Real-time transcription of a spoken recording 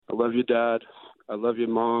love you, Dad. I love you,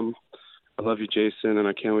 Mom. I love you, Jason, and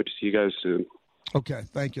I can't wait to see you guys soon. Okay,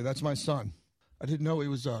 thank you. That's my son. I didn't know he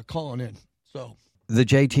was calling in. So The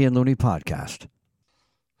JT and Looney Podcast.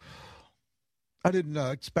 I didn't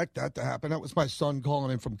expect that to happen. That was my son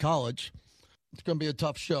calling in from college. It's going to be a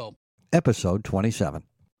tough show. Episode 27.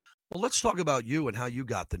 Well, let's talk about you and how you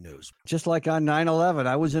got the news. Just like on 9/11,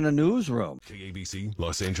 I was in a newsroom. KABC,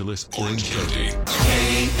 Los Angeles, Orange County.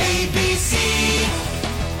 KABC.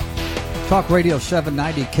 Talk Radio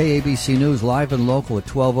 790, KABC News, live and local at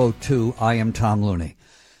 12:02. I am Tom Looney.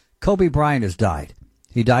 Kobe Bryant has died.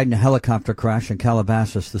 He died in a helicopter crash in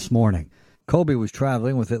Calabasas this morning. Kobe was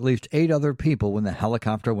traveling with at least 8 other people when the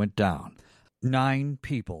helicopter went down. 9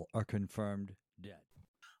 people are confirmed dead.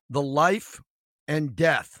 The life and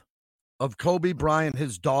death of Kobe Bryant,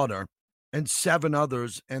 his daughter, and 7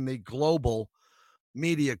 others, and the global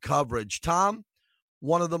media coverage. Tom,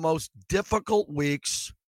 one of the most difficult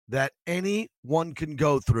weeks that anyone can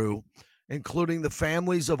go through, including the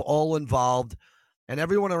families of all involved and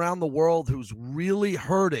everyone around the world who's really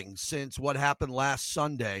hurting since what happened last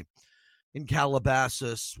Sunday in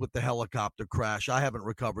Calabasas with the helicopter crash. I haven't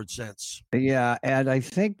recovered since. Yeah, and I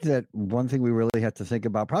think that one thing we really have to think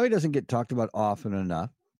about probably doesn't get talked about often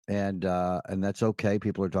enough, and that's okay.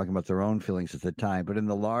 People are talking about their own feelings at the time, but in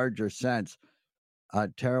the larger sense,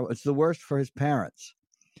 terrible. It's the worst for his parents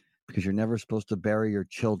because you're never supposed to bury your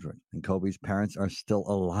children, and Kobe's parents are still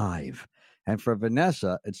alive. And for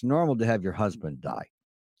Vanessa, it's normal to have your husband die.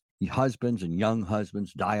 Husbands and young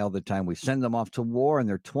husbands die all the time. We send them off to war in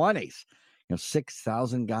their 20s.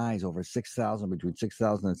 6,000 guys, over 6,000, between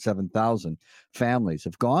 6,000 and 7,000 families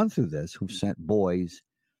have gone through this who've sent boys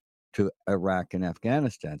to Iraq and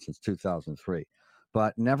Afghanistan since 2003.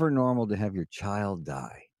 But never normal to have your child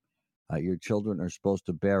die. Your children are supposed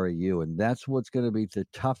to bury you. And that's what's going to be the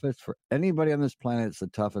toughest for anybody on this planet. It's the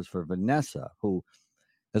toughest for Vanessa, who,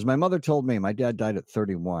 as my mother told me, my dad died at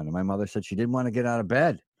 31. And my mother said she didn't want to get out of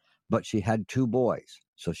bed, but she had 2 boys.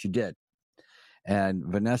 So she did. And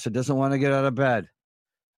Vanessa doesn't want to get out of bed.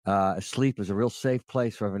 Sleep is a real safe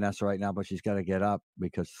place for Vanessa right now, but she's got to get up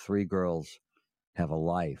because 3 girls have a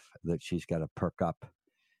life that she's got to perk up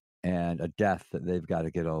and a death that they've got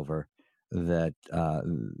to get over, that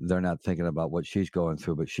they're not thinking about what she's going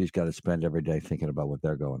through, but she's got to spend every day thinking about what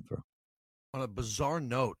they're going through. On a bizarre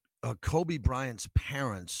note, Kobe Bryant's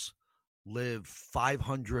parents live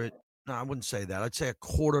 500, no, I wouldn't say that. I'd say a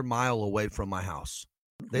quarter mile away from my house.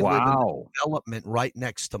 They live in a development right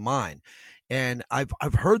next to mine. And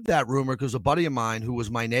I've heard that rumor because a buddy of mine who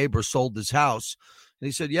was my neighbor sold his house. And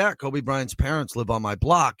he said, yeah, Kobe Bryant's parents live on my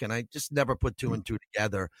block. And I just never put 2 and 2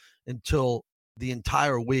 together until the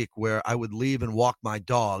entire week where I would leave and walk my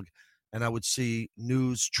dog and I would see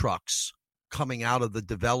news trucks coming out of the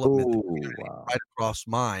development right across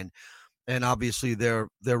mine. And obviously they're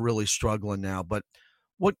really struggling now. But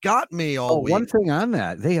what got me all week, one thing on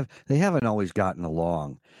that, they haven't always gotten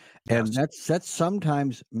along. And Yes. that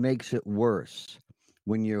sometimes makes it worse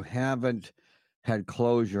when you haven't had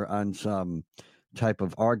closure on some type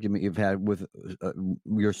of argument you've had with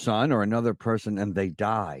your son or another person and they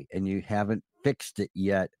die and you haven't fixed it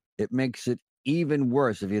yet. It makes it even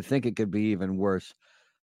worse. If you think it could be even worse,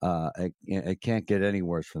 it can't get any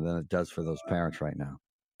worse than it does for those parents right now.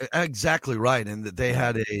 Exactly right. And that they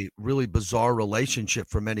had a really bizarre relationship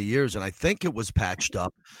for many years. And I think it was patched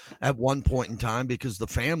up at one point in time because the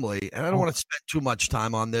family, and I don't want to spend too much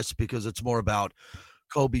time on this because it's more about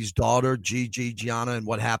Kobe's daughter, Gianna, and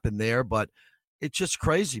what happened there. But it's just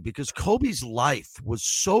crazy because Kobe's life was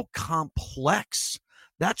so complex.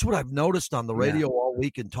 That's what I've noticed on the radio all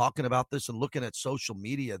week and talking about this and looking at social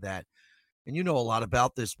media that, and you know a lot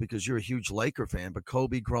about this because you're a huge Laker fan, but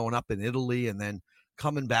Kobe growing up in Italy and then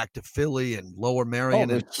coming back to Philly and Lower Merion.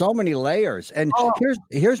 There's so many layers. And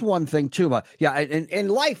here's one thing too.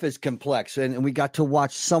 And life is complex. And we got to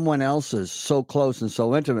watch someone else's so close and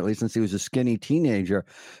so intimately since he was a skinny teenager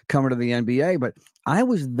coming to the NBA. But I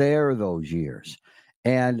was there those years.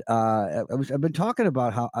 And I've been talking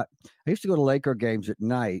about how I used to go to Laker games at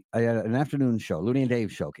night. I had an afternoon show, Looney and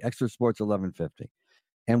Dave show, Extra Sports 1150.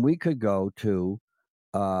 And we could go to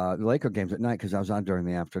the Laker games at night because I was on during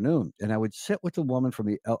the afternoon. And I would sit with a woman from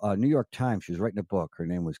the New York Times. She was writing a book. Her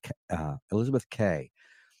name was Elizabeth Kay.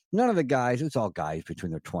 None of the guys, it's all guys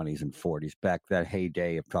between their 20s and 40s back that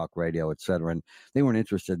heyday of talk radio, et cetera. And they weren't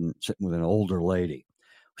interested in sitting with an older lady.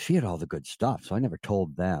 She had all the good stuff, so I never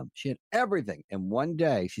told them. She had everything. And one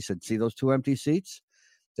day she said, see those 2 empty seats?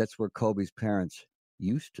 That's where Kobe's parents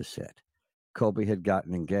used to sit. Kobe had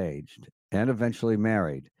gotten engaged and eventually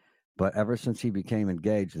married. But ever since he became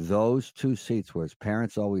engaged, those 2 seats where his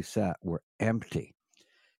parents always sat were empty.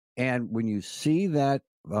 And when you see that,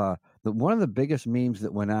 one of the biggest memes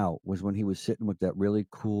that went out was when he was sitting with that really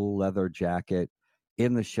cool leather jacket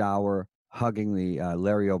in the shower, hugging the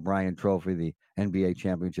Larry O'Brien trophy, the NBA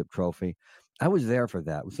championship trophy. I was there for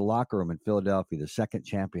that. It was the locker room in Philadelphia, the second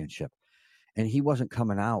championship. And he wasn't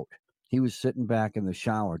coming out. He was sitting back in the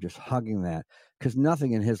shower, just hugging that, because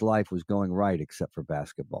nothing in his life was going right except for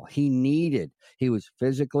basketball. He was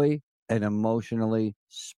physically and emotionally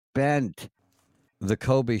spent. The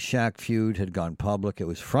Kobe-Shaq feud had gone public. It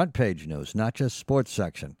was front page news, not just sports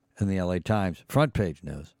section in the LA Times, front page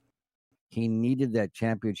news. He needed that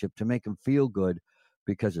championship to make him feel good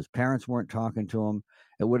because his parents weren't talking to him.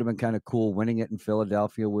 It would have been kind of cool winning it in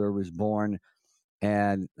Philadelphia where he was born,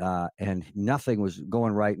 and nothing was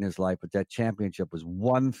going right in his life, but that championship was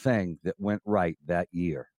one thing that went right that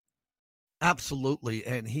year. Absolutely.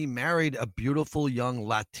 And he married a beautiful young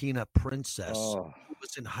Latina princess who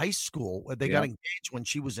was in high school. They got engaged when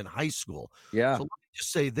she was in high school. Yeah. So let me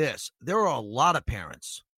just say this. There are a lot of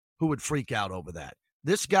parents who would freak out over that.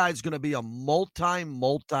 This guy's going to be a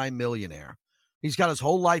multi-millionaire. He's got his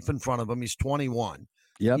whole life in front of him. He's 21.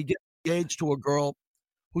 Yep. He gets engaged to a girl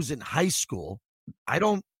who's in high school. I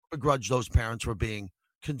don't begrudge those parents for being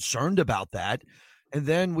concerned about that. And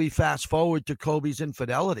then we fast forward to Kobe's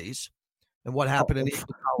infidelities and what happened in Eastern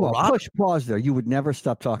Colorado. Well, push pause there. You would never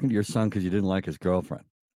stop talking to your son because you didn't like his girlfriend.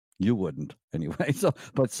 You wouldn't anyway. So,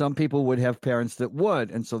 but some people would have parents that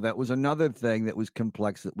would. And so that was another thing that was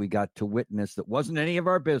complex that we got to witness that wasn't any of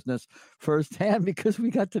our business firsthand because we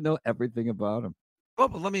got to know everything about him. Well,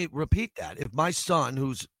 but let me repeat that. If my son,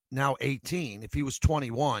 who's now 18, if he was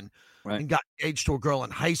 21 and got engaged to a girl in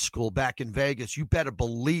high school back in Vegas, you better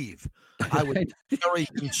believe I would be very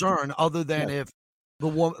concerned, other than if the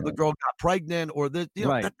girl got pregnant or that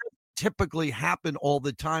doesn't typically happen all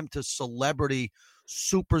the time to celebrity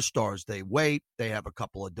superstars. They wait, they have a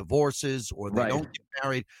couple of divorces, or they don't get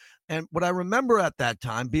married. And what I remember at that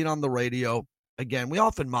time, being on the radio, again, we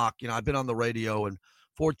often mock, I've been on the radio and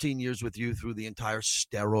 14 years with you through the entire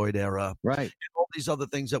steroid era, and all these other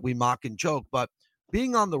things that we mock and joke. But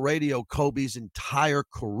being on the radio, Kobe's entire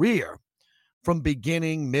career, from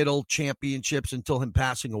beginning, middle, championships until him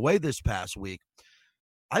passing away this past week,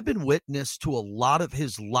 I've been witness to a lot of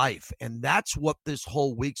his life, and that's what this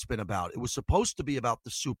whole week's been about. It was supposed to be about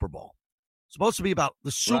the Super Bowl. Supposed to be about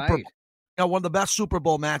the Super Bowl. One of the best Super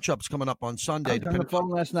Bowl matchups coming up on Sunday. I was on the phone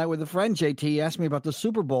last night with a friend, JT. He asked me about the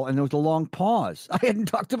Super Bowl, and there was a long pause. I hadn't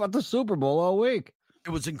talked about the Super Bowl all week. It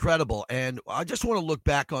was incredible, and I just want to look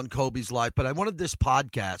back on Kobe's life, but I wanted this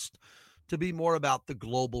podcast to be more about the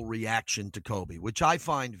global reaction to Kobe, which I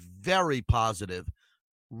find very positive,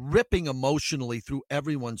 ripping emotionally through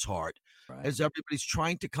everyone's heart as everybody's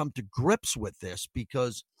trying to come to grips with this,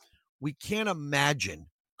 because we can't imagine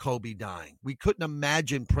Kobe dying. We couldn't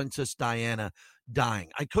imagine Princess Diana dying.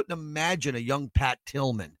 I couldn't imagine a young Pat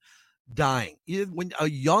Tillman dying. When a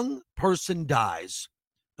young person dies,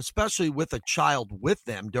 especially with a child with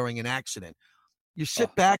them during an accident, you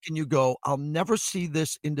sit back and you go, I'll never see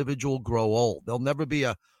this individual grow old. There'll never be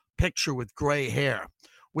a picture with gray hair,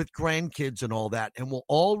 with grandkids and all that. And we'll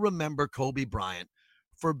all remember Kobe Bryant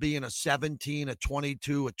for being a 17, a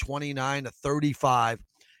 22, a 29, a 35,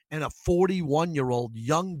 and a 41-year-old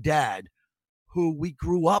young dad who we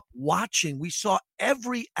grew up watching. We saw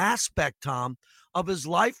every aspect, Tom, of his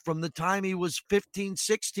life from the time he was 15,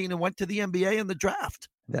 16 and went to the NBA in the draft.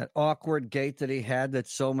 That awkward gait that he had that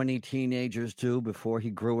so many teenagers do before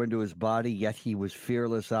he grew into his body, yet he was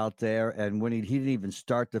fearless out there. And when he didn't even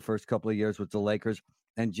start the first couple of years with the Lakers,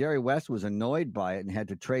 and Jerry West was annoyed by it and had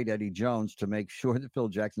to trade Eddie Jones to make sure that Phil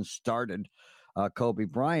Jackson started Kobe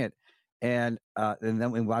Bryant. And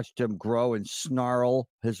then we watched him grow and snarl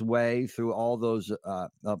his way through all those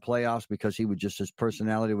playoffs, because his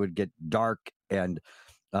personality would get dark and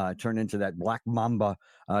turn into that black mamba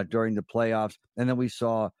during the playoffs. And then we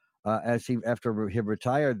saw after he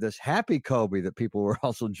retired, this happy Kobe that people were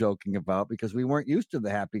also joking about, because we weren't used to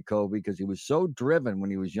the happy Kobe because he was so driven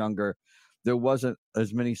when he was younger. There wasn't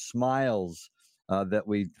as many smiles that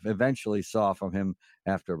we eventually saw from him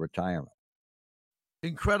after retirement.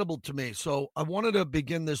 Incredible to me. So I wanted to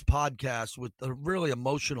begin this podcast with a really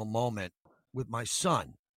emotional moment with my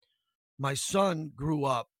son. My son grew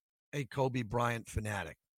up a Kobe Bryant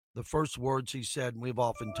fanatic. The first words he said, and we've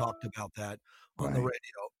often talked about that on the radio,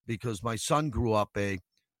 because my son grew up a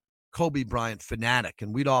Kobe Bryant fanatic.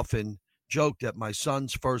 And we'd often joke that my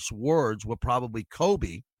son's first words were probably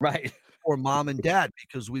Kobe. Or mom and dad,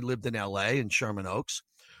 because we lived in LA in Sherman Oaks,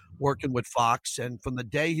 working with Fox. And from the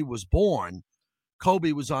day he was born,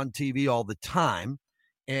 Kobe was on TV all the time,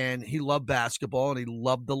 and he loved basketball and he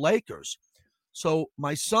loved the Lakers. So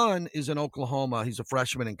my son is in Oklahoma. He's a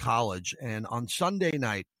freshman in college. And on Sunday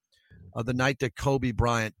night, the night that Kobe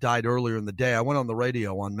Bryant died earlier in the day, I went on the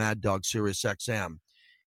radio on Mad Dog Sirius XM.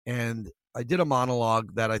 And I did a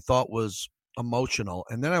monologue that I thought was emotional.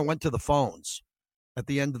 And then I went to the phones at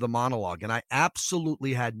the end of the monologue. And I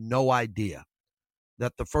absolutely had no idea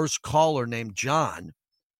that the first caller, named John,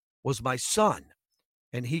 was my son.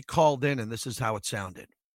 And he called in, and this is how it sounded.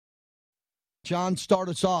 John, start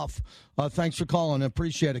us off. Thanks for calling. I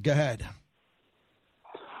appreciate it. Go ahead.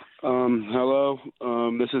 Hello.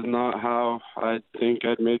 This is not how I think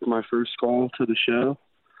I'd make my first call to the show.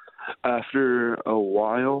 After a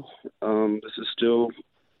while, this is still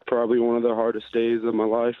probably one of the hardest days of my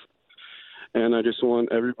life. And I just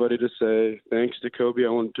want everybody to say thanks to Kobe. I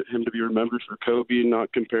want him to be remembered for Kobe,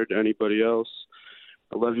 not compared to anybody else.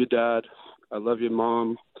 I love you, Dad. I love you,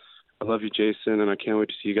 Mom. I love you, Jason, and I can't wait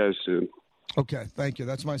to see you guys soon. Okay, thank you.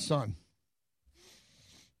 That's my son.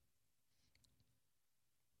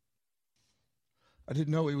 I didn't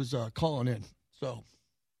know he was calling in, so.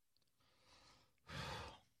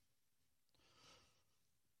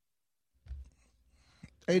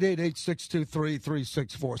 Eight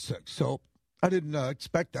 623-3646. So I didn't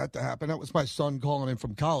expect that to happen. That was my son calling in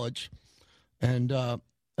from college. And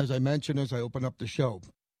as I mentioned, as I open up the show.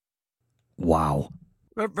 Wow.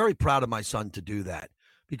 Very proud of my son to do that,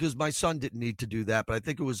 because my son didn't need to do that, but I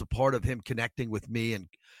think it was a part of him connecting with me and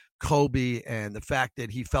Kobe, and the fact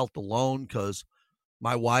that he felt alone because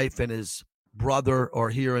my wife and his brother are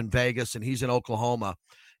here in Vegas and he's in Oklahoma,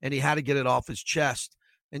 and he had to get it off his chest.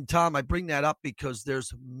 And Tom, I bring that up because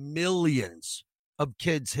there's millions of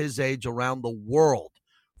kids his age around the world,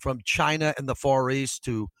 from China and the Far East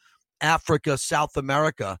to Africa, South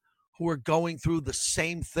America, who are going through the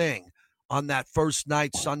same thing on that first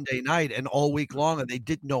night, Sunday night, and all week long, and they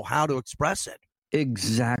didn't know how to express it.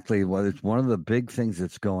 Exactly. Well, it's one of the big things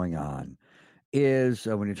that's going on is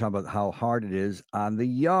when you talk about how hard it is on the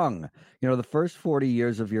young. You know, the first 40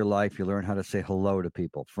 years of your life, you learn how to say hello to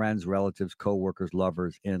people, friends, relatives, coworkers,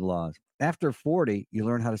 lovers, in-laws. After 40, you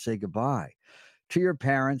learn how to say goodbye to your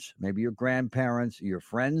parents, maybe your grandparents, your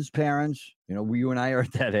friends' parents. You know, you and I are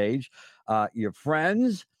at that age, your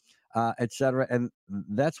friends, etc. And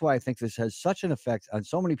that's why I think this has such an effect on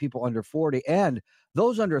so many people under 40 and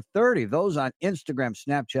those under 30, those on Instagram,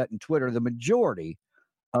 Snapchat, and Twitter. The majority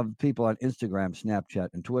of people on Instagram, Snapchat,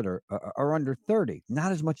 and Twitter are under 30,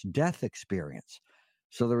 not as much death experience.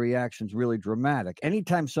 So the reaction's really dramatic.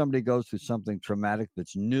 Anytime somebody goes through something traumatic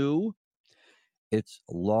that's new, it's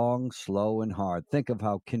long, slow, and hard. Think of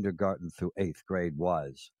how kindergarten through 8th grade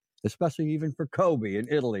was, especially even for Kobe in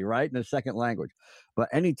Italy, right? In a second language. But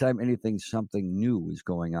anytime something new is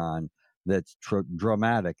going on that's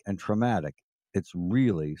dramatic and traumatic, it's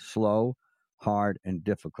really slow, hard, and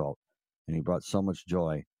difficult. And he brought so much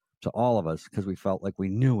joy to all of us because we felt like we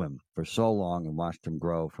knew him for so long and watched him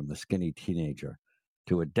grow from the skinny teenager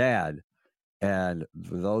to a dad. And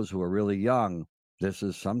for those who are really young, this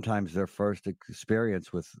is sometimes their first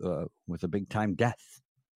experience with a big-time death.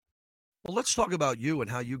 Well, let's talk about you and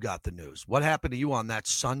how you got the news. What happened to you on that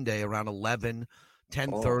Sunday around 11,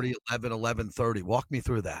 10:30, 11:30? Walk me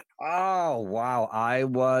through that. Oh, wow. I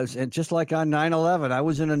was, and just like on 9/11, I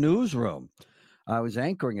was in a newsroom. I was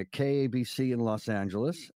anchoring at KABC in Los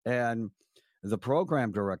Angeles, and the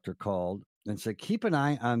program director called and said, keep an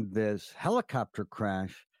eye on this helicopter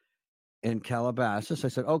crash in Calabasas. I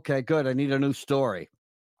said, okay, good. I need a new story.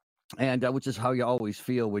 And which is how you always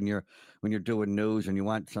feel when you're doing news and you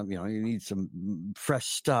want some, you need some fresh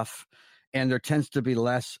stuff. And there tends to be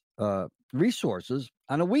less resources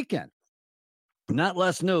on a weekend. Not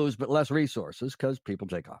less news, but less resources because people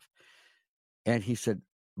take off. And he said,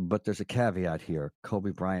 but there's a caveat here.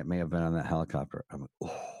 Kobe Bryant may have been on that helicopter. I'm like,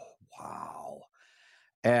 oh, wow.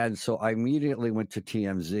 And so I immediately went to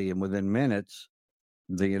TMZ, and within minutes,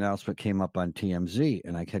 the announcement came up on TMZ,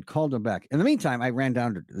 and I had called him back. In the meantime, I ran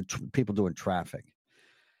down to the people doing traffic.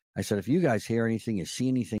 I said, if you guys hear anything, you see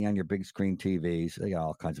anything on your big screen TVs, they got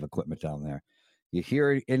all kinds of equipment down there. You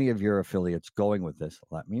hear any of your affiliates going with this,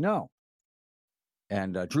 let me know.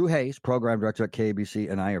 And Drew Hayes, program director at KBC,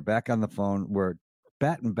 and I are back on the phone. We're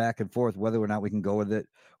batting back and forth whether or not we can go with it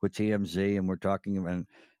with TMZ, and we're talking, and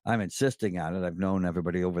I'm insisting on it. I've known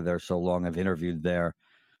everybody over there so long. I've interviewed there.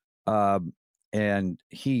 And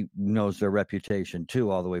he knows their reputation, too,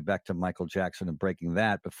 all the way back to Michael Jackson and breaking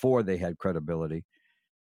that before they had credibility.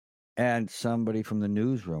 And somebody from the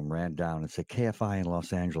newsroom ran down and said, KFI in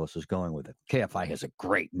Los Angeles is going with it. KFI has a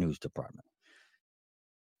great news department.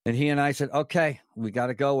 And he and I said, okay, we got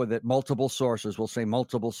to go with it. Multiple sources. We'll say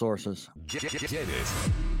multiple sources. Get it.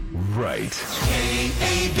 right.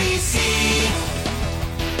 KABC.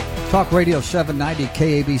 Talk Radio 790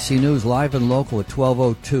 KABC News, live and local at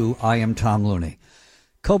 12:02. I am Tom Looney.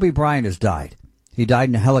 Kobe Bryant has died. He died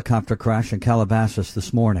in a helicopter crash in Calabasas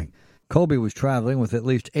this morning. Kobe was traveling with at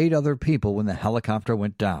least 8 other people when the helicopter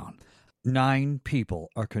went down. 9 people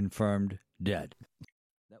are confirmed dead.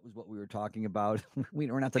 That was what we were talking about.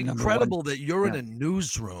 We're not the number one. Incredible that you're in a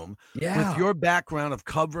newsroom with your background of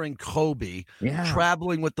covering Kobe,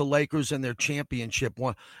 traveling with the Lakers and their championship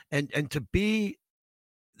one, and to be.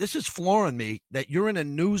 This is flooring me that you're in a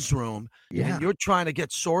newsroom and you're trying to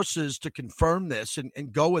get sources to confirm this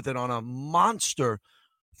and go with it on a monster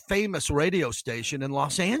famous radio station in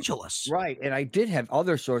Los Angeles. Right. And I did have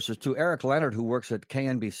other sources too. Eric Leonard, who works at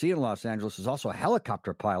KNBC in Los Angeles, is also a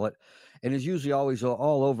helicopter pilot and is usually always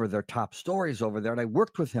all over their top stories over there. And I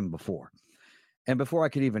worked with him before. And before I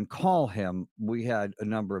could even call him, we had a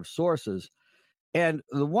number of sources. And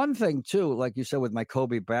the one thing too, like you said, with my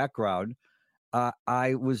Kobe background,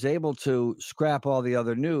 I was able to scrap all the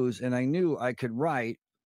other news, and I knew I could write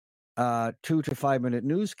 2 to 5 minute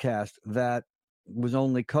newscast that was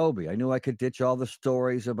only Kobe. I knew I could ditch all the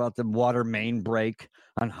stories about the water main break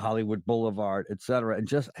on Hollywood Boulevard, et cetera, and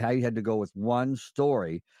just how you had to go with one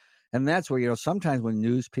story. And that's where, sometimes when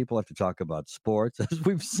news people have to talk about sports, as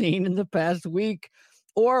we've seen in the past week,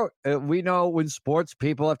 or we know when sports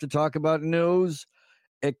people have to talk about news,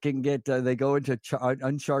 it can get, they go into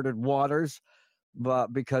uncharted waters.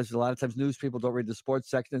 But because a lot of times news people don't read the sports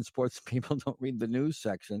section and sports people don't read the news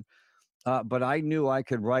section. But I knew I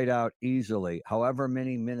could write out easily however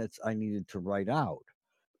many minutes I needed to write out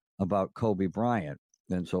about Kobe Bryant.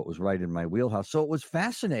 And so it was right in my wheelhouse. So it was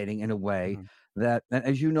fascinating in a way that, and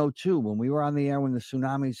as you know, too, when we were on the air, when the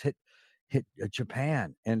tsunamis hit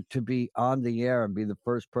Japan, and to be on the air and be the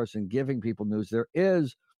first person giving people news, there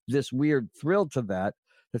is this weird thrill to that.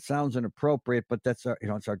 That sounds inappropriate, but that's our,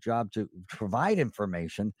 it's our job to provide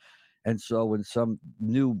information. And so when some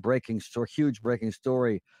new huge breaking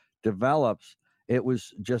story develops, it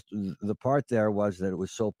was just the part there was that it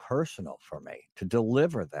was so personal for me to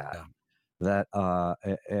deliver that,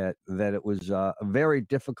 that it was very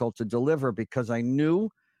difficult to deliver because I knew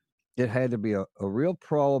it had to be a real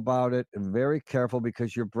pro about it and very careful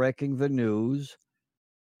because you're breaking the news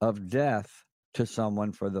of death to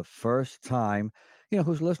someone for the first time.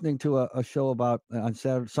 Who's listening to a show about on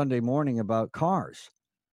Sunday morning about cars.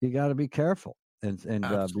 You got to be careful. And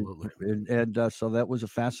so that was a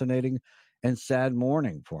fascinating and sad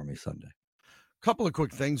morning for me Sunday. Couple of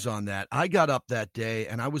quick things on that. I got up that day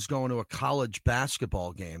and I was going to a college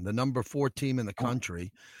basketball game, the number 4 team in the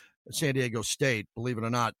country, San Diego State. Believe it or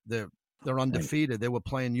not, they're undefeated. They were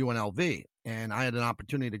playing UNLV, and I had an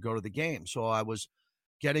opportunity to go to the game. So I was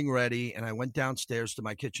getting ready, and I went downstairs to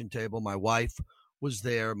my kitchen table. My wife was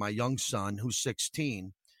there, my young son, who's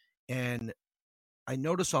 16, and I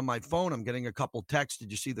notice on my phone I'm getting a couple texts.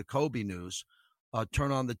 Did you see the Kobe news?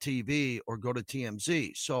 Turn on the TV or go to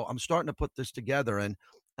TMZ. So I'm starting to put this together, and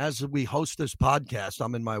as we host this podcast,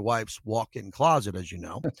 I'm in my wife's walk-in closet, as you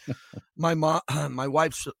know. My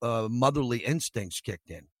wife's motherly instincts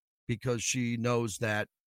kicked in because she knows that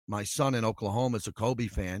my son in Oklahoma is a Kobe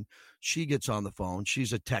fan. She gets on the phone.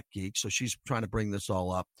 She's a tech geek, so she's trying to bring this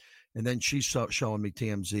all up. And then she's showing me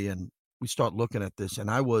TMZ, and we start looking at this. And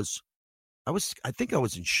I think I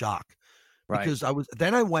was in shock, right? Because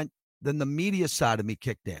then the media side of me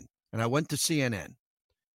kicked in, and I went to CNN,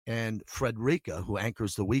 and Frederica, who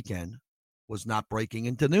anchors The Weekend, was not breaking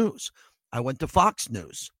into news. I went to Fox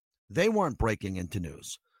News. They weren't breaking into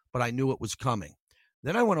news, but I knew it was coming.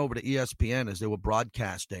 Then I went over to ESPN as they were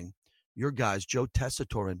broadcasting. Your guys, Joe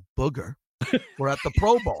Tessitore and Booger, were at the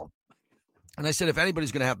Pro Bowl. And I said, if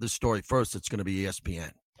anybody's going to have this story first, it's going to be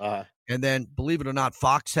ESPN. And then, believe it or not,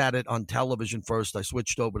 Fox had it on television first. I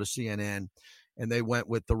switched over to CNN, and they went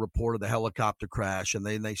with the report of the helicopter crash, and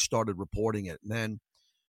then they started reporting it. And then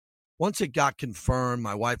once it got confirmed,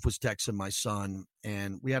 my wife was texting my son,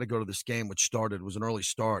 and we had to go to this game, which started. It was an early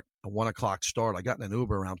start, a 1 o'clock start. I got in an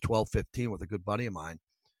Uber around 12:15 with a good buddy of mine,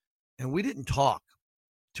 and we didn't talk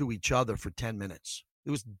to each other for 10 minutes.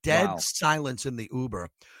 It was dead silence in the Uber,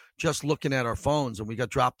 just looking at our phones, and we got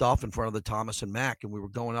dropped off in front of the Thomas and Mack, and we were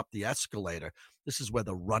going up the escalator. This is where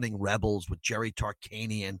the Running Rebels with Jerry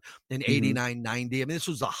Tarkanian in 89, 90. I mean, this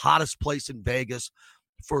was the hottest place in Vegas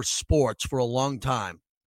for sports for a long time.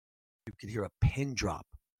 You could hear a pin drop.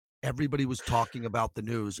 Everybody was talking about the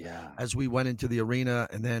news as we went into the arena,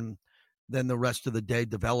 and then the rest of the day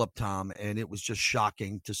developed, Tom, and it was just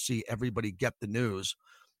shocking to see everybody get the news.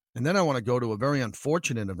 And then I want to go to a very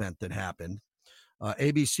unfortunate event that happened.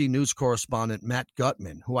 ABC News correspondent Matt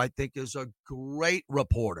Gutman, who I think is a great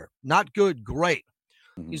reporter. Not good, great.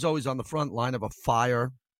 Mhm. He's always on the front line of a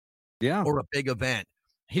fire or a big event.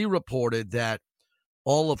 He reported that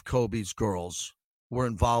all of Kobe's girls were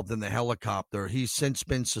involved in the helicopter. He's since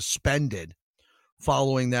been suspended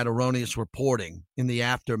following that erroneous reporting in the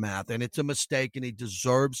aftermath. And it's a mistake, and he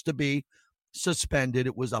deserves to be suspended.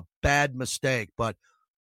 It was a bad mistake, but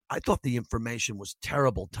I thought the information was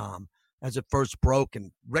terrible, Tom, as it first broke.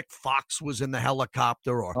 And Rick Fox was in the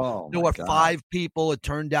helicopter, or there were 5 people. It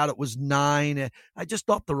turned out it was 9. I just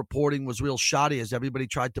thought the reporting was real shoddy as everybody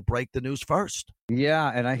tried to break the news first.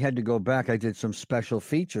 Yeah, and I had to go back. I did some special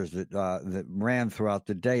features that ran throughout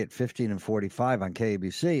the day at 15 and 45 on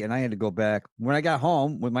KABC, and I had to go back when I got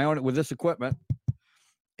home with this equipment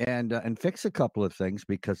and fix a couple of things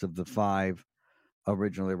because of the 5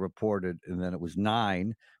 originally reported, and then it was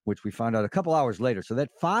 9, which we found out a couple hours later. So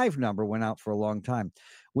that 5 number went out for a long time,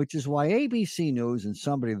 which is why ABC News and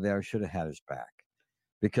somebody there should have had his back.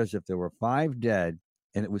 Because if there were 5 dead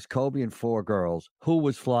and it was Kobe and 4 girls, who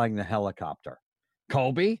was flying the helicopter?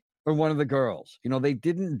 Kobe or one of the girls? They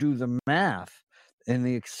didn't do the math and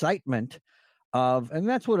the excitement and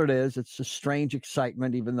that's what it is. It's a strange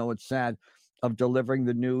excitement, even though it's sad, of delivering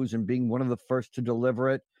the news and being one of the first to deliver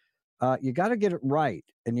it. You got to get it right,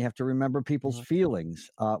 and you have to remember people's feelings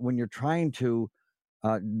when you're trying to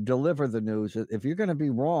deliver the news. If you're going to be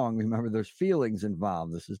wrong, remember there's feelings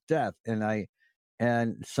involved. This is death,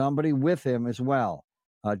 and somebody with him as well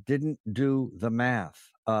didn't do the math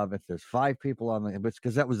of if there's 5 people on the,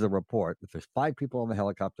 because that was the report. If there's 5 people on the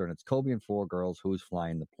helicopter and it's Kobe and 4 girls, who's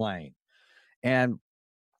flying the plane? And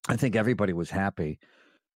I think everybody was happy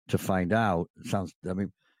to find out.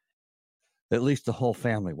 At least the whole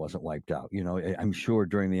family wasn't wiped out. I'm sure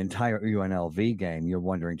during the entire UNLV game, you're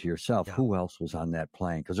wondering to yourself, who else was on that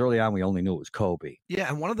plane? Because early on, we only knew it was Kobe. Yeah,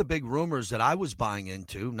 and one of the big rumors that I was buying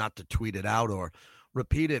into, not to tweet it out or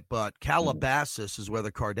repeat it, but Calabasas is where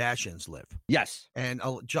the Kardashians live. Yes. And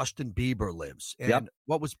Justin Bieber lives. And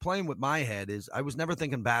what was playing with my head is I was never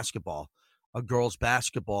thinking basketball, a girls'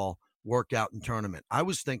 basketball workout and tournament. I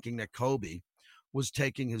was thinking that Kobe was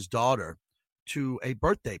taking his daughter to a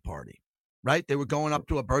birthday party. Right? They were going up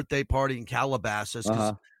to a birthday party in Calabasas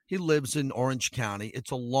because he lives in Orange County. It's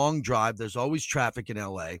a long drive. There's always traffic in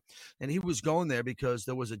L.A. And he was going there because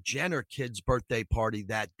there was a Jenner kid's birthday party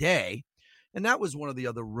that day. And that was one of the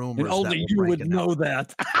other rumors. And only you would know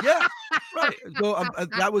that. Yeah, right. So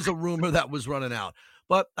that was a rumor that was running out.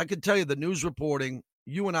 But I can tell you the news reporting,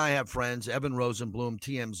 you and I have friends, Evan Rosenblum,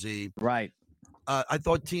 TMZ. Right. I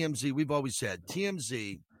thought TMZ, we've always said,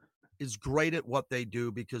 TMZ is great at what they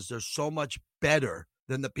do because they're so much better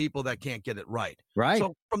than the people that can't get it right. Right.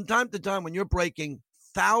 So from time to time, when you're breaking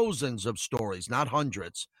thousands of stories, not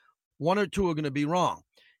hundreds, 1 or 2 are going to be wrong.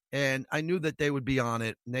 And I knew that they would be on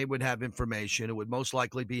it and they would have information. It would most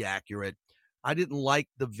likely be accurate. I didn't like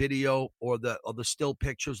the video or the still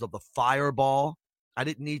pictures of the fireball. I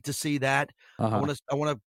didn't need to see that. I want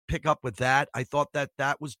to pick up with that. I thought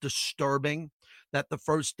that was disturbing that the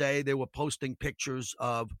first day they were posting pictures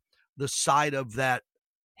of the side of that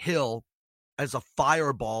hill as a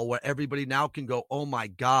fireball where everybody now can go, oh my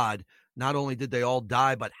God, not only did they all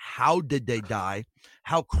die, but how did they die?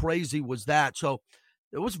 How crazy was that? So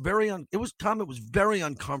it was very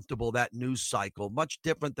uncomfortable, that news cycle, much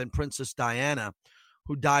different than Princess Diana,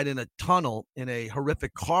 who died in a tunnel in a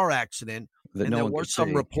horrific car accident. And there were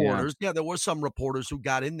some reporters. Yeah, there were some reporters who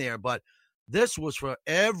got in there, but this was for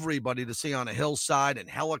everybody to see on a hillside and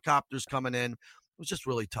helicopters coming in. It was just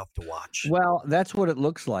really tough to watch. Well, that's what it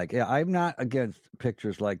looks like. Yeah, I'm not against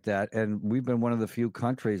pictures like that. And we've been one of the few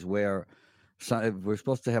countries where we're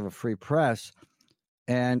supposed to have a free press.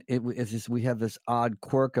 And it's just, we have this odd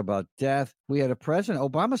quirk about death. We had a president.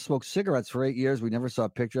 Obama smoked cigarettes for 8 years. We never saw a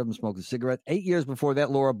picture of him smoking a cigarette. 8 years before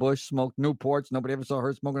that, Laura Bush smoked Newports. Nobody ever saw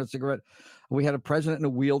her smoking a cigarette. We had a president in a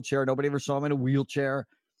wheelchair. Nobody ever saw him in a wheelchair.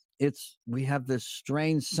 We have this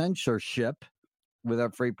strange censorship with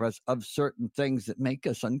our free press of certain things that make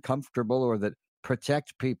us uncomfortable or that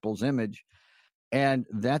protect people's image. And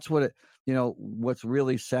that's what's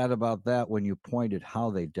really sad about that when you pointed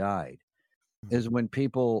how they died is when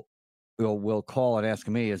people will call and ask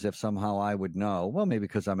me as if somehow I would know, well, maybe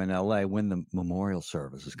because I'm in LA, when the memorial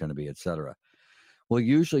service is going to be, et cetera. Well,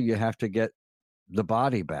 usually you have to get the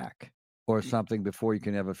body back or something before you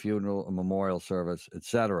can have a funeral, a memorial service, et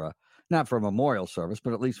cetera. Not for a memorial service,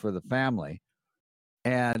 but at least for the family.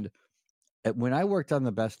 And when I worked on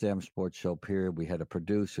the Best Damn Sports Show period, we had a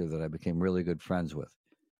producer that I became really good friends with.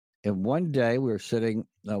 And one day we were sitting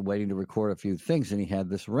waiting to record a few things, and he had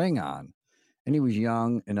this ring on. And he was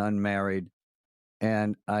young and unmarried.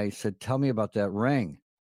 And I said, tell me about that ring.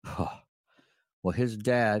 Well, his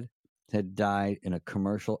dad had died in a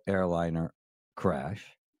commercial airliner crash.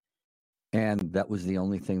 And that was the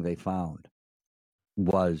only thing they found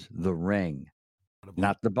was the ring,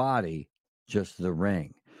 not the body, just the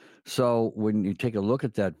ring. So when you take a look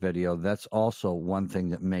at that video, that's also one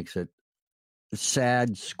thing that makes it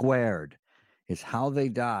sad squared, is how they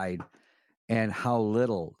died and how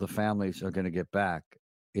little the families are going to get back,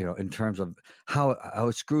 in terms of how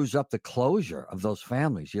it screws up the closure of those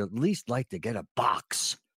families. You at least like to get a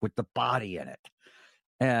box with the body in it.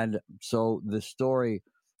 And so the story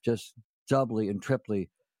just doubly and triply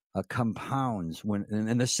compounds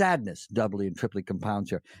and the sadness doubly and triply compounds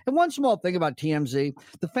here. And one small thing about TMZ,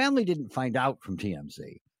 the family didn't find out from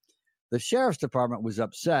TMZ. The sheriff's department was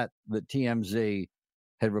upset that TMZ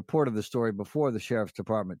had reported the story before the sheriff's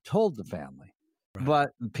department told the family. Right.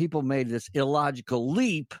 But people made this illogical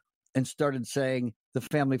leap and started saying the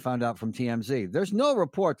family found out from TMZ. There's no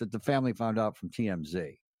report that the family found out from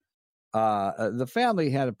TMZ. The family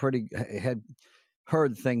had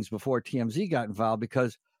heard things before TMZ got involved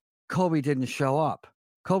because Kobe didn't show up.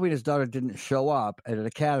 Kobe and his daughter didn't show up at an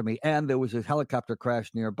academy, and there was a helicopter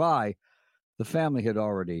crash nearby. The family had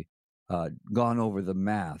already gone over the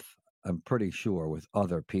math, I'm pretty sure, with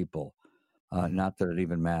other people. Not that it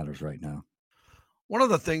even matters right now. One of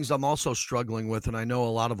the things I'm also struggling with, and I know a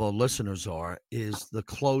lot of our listeners are, is the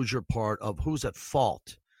closure part of who's at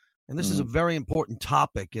fault. And this is a very important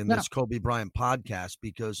topic in this Kobe Bryant podcast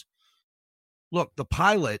because, look, the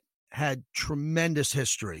pilot had tremendous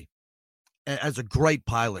history as a great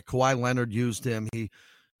pilot. Kawhi Leonard used him.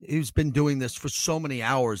 He's been doing this for so many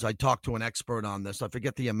hours. I talked to an expert on this. I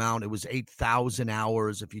forget the amount. It was 8,000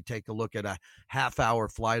 hours. If you take a look at a half-hour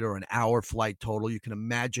flight or an hour flight total, you can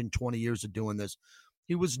imagine 20 years of doing this.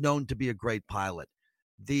 He was known to be a great pilot.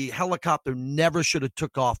 The helicopter never should have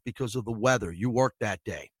took off because of the weather. You worked that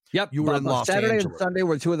day. Yep. You were in Los Saturday Angeles. And Sunday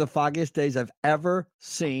were two of the foggiest days I've ever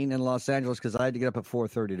seen in Los Angeles because I had to get up at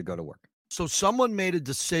 4:30 to go to work. So someone made a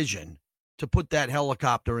decision to put that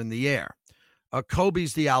helicopter in the air.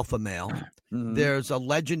 Kobe's the alpha male. Mm-hmm. There's a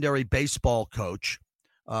legendary baseball coach,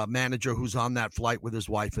 manager who's on that flight with his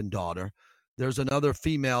wife and daughter. There's another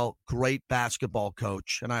female great basketball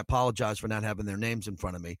coach, and I apologize for not having their names in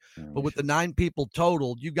front of me. But with the 9 people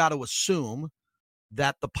totaled, you got to assume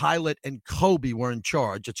that the pilot and Kobe were in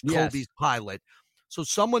charge. It's Kobe's pilot. So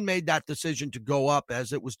someone made that decision to go up.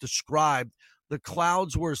 As it was described, the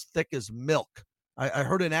clouds were as thick as milk. I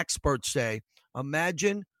heard an expert say,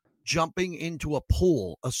 imagine jumping into a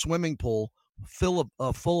pool, a swimming pool full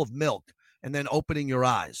of milk, and then opening your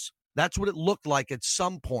eyes. That's what it looked like at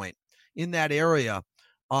some point in that area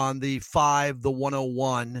on the 5, the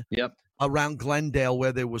 101, around Glendale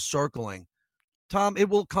where they were circling. Tom, it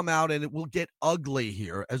will come out and it will get ugly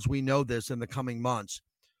here as we know this in the coming months.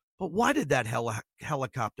 But why did that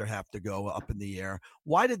helicopter have to go up in the air?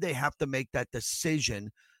 Why did they have to make that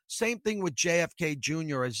decision? Same thing with JFK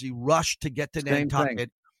Jr. as he rushed to get to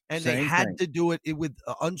Nantucket, and they had to do it with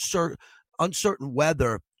uncertain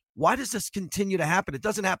weather. Why does this continue to happen? It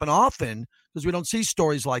doesn't happen often because we don't see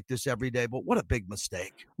stories like this every day, but what a big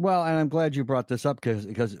mistake. Well, and I'm glad you brought this up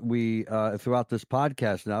because we, throughout this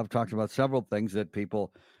podcast now, I've talked about several things that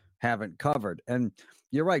people haven't covered. And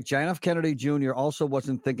you're right. John F. Kennedy Jr. also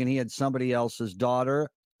wasn't thinking he had somebody else's daughter,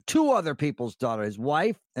 2 other people's daughter, his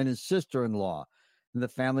wife and his sister-in-law. And the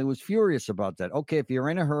family was furious about that. Okay, if you're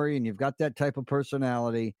in a hurry and you've got that type of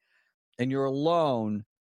personality and you're alone,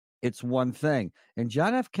 it's one thing. And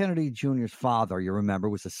John F. Kennedy Jr.'s father, you remember,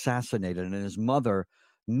 was assassinated, and his mother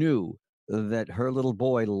knew that her little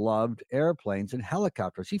boy loved airplanes and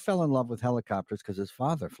helicopters. He fell in love with helicopters because his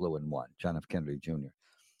father flew in one, John F. Kennedy Jr.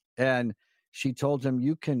 And she told him,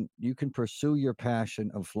 you can pursue your passion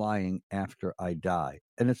of flying after I die.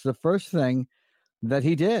 And it's the first thing that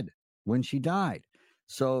he did when she died.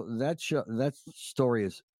 So that story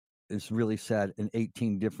is really sad in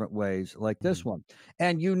 18 different ways like this one.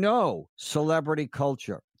 And celebrity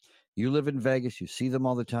culture. You live in Vegas, you see them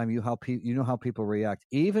all the time. You know how people react.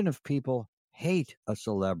 Even if people hate a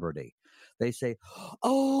celebrity, they say,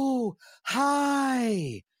 "Oh,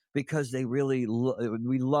 hi," because they really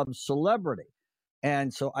we love celebrity.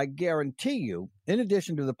 And so I guarantee you, in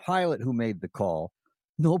addition to the pilot who made the call,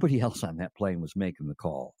 nobody else on that plane was making the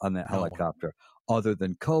call on that helicopter other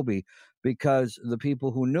than Kobe, because the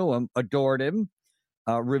people who knew him adored him,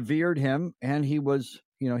 revered him, and he was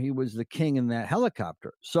the king in that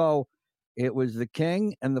helicopter. So it was the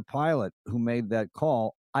king and the pilot who made that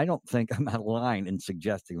call. I don't think I'm out of line in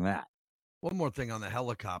suggesting that. One more thing on the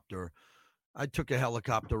helicopter. I took a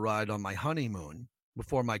helicopter ride on my honeymoon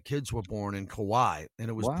before my kids were born in Kauai, and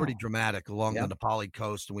it was pretty dramatic along the Nepali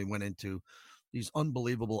coast, and we went into these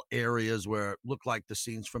unbelievable areas where it looked like the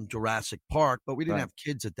scenes from Jurassic Park, but we didn't have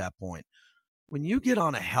kids at that point. When you get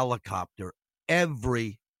on a helicopter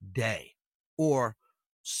every day or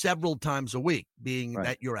several times a week, being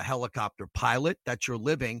that you're a helicopter pilot, that's your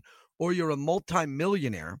living, or you're a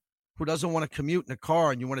multimillionaire who doesn't want to commute in a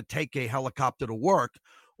car and you want to take a helicopter to work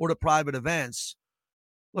or to private events.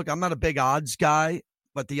 Look, I'm not a big odds guy,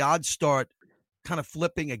 but the odds start kind of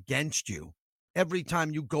flipping against you every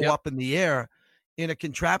time you go up in the air in a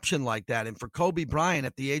contraption like that. And for Kobe Bryant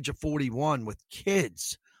at the age of 41 with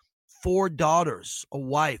kids, 4 daughters, a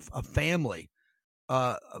wife, a family,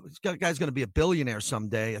 this guy's going to be a billionaire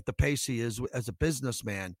someday at the pace he is as a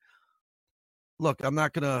businessman. Look, I'm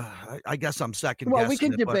not going to – I guess I'm second guessing. Well, we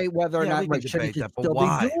can debate whether or not he should still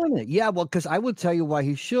be doing it. Yeah, well, because I will tell you why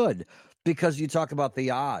he should, because you talk about the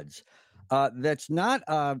odds. That's not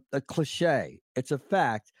a cliche. It's a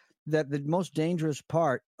fact that the most dangerous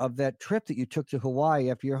part of that trip that you took to Hawaii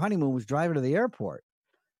after your honeymoon was driving to the airport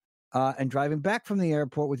and driving back from the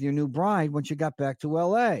airport with your new bride once you got back to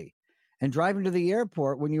L.A. and driving to the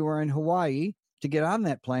airport when you were in Hawaii to get on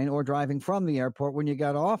that plane, or driving from the airport when you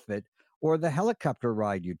got off it, or the helicopter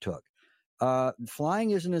ride you took.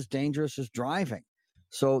 Flying isn't as dangerous as driving.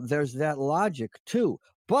 So there's that logic too.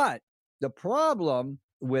 But the problem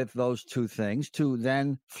with those two things, to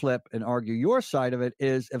then flip and argue your side of it,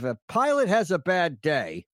 is if a pilot has a bad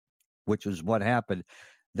day, which is what happened,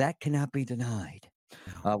 that cannot be denied.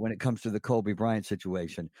 When it comes to the Kobe Bryant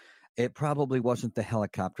situation, it probably wasn't the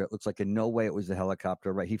helicopter. It looks like in no way it was the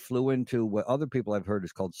helicopter, right? He flew into what other people I've heard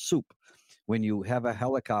is called soup. When you have a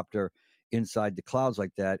helicopter inside the clouds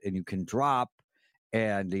like that, and you can drop,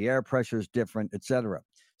 and the air pressure is different, etc.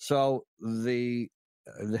 So the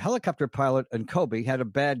helicopter pilot and Kobe had a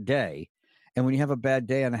bad day, and when you have a bad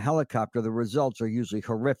day on a helicopter, the results are usually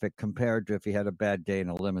horrific compared to if you had a bad day in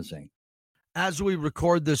a limousine. As we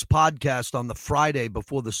record this podcast on the Friday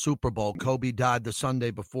before the Super Bowl, Kobe died the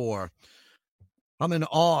Sunday before. I'm in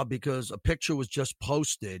awe because a picture was just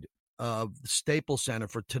posted of the Staples Center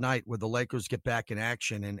for tonight where the Lakers get back in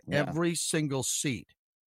action, and every single seat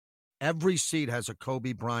has a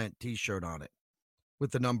Kobe Bryant T-shirt on it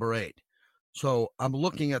with the number 8. So I'm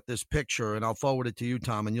looking at this picture, and I'll forward it to you,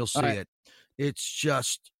 Tom, and you'll see it. It's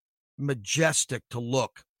just majestic to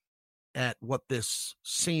look at what this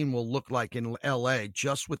scene will look like in L.A.,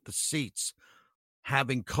 just with the seats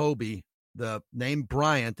having Kobe, the name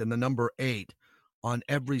Bryant, and the number 8 on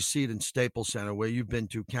every seat in Staples Center, where you've been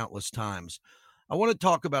to countless times. I want to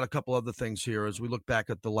talk about a couple other things here as we look back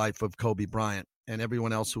at the life of Kobe Bryant and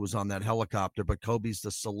everyone else who was on that helicopter, but Kobe's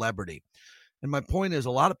the celebrity. And my point is,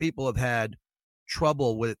 a lot of people have had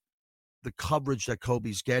trouble with the coverage that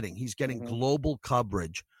Kobe's getting. He's getting global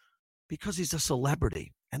coverage because he's a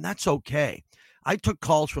celebrity, and that's okay. I took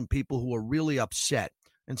calls from people who were really upset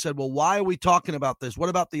and said, well, why are we talking about this? What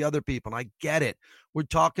about the other people? And I get it. We're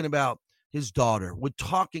talking about his daughter. We're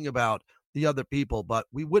talking about the other people, but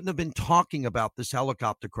we wouldn't have been talking about this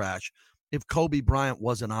helicopter crash if Kobe Bryant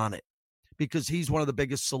wasn't on it, because he's one of the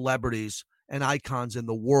biggest celebrities and icons in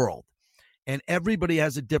the world. And everybody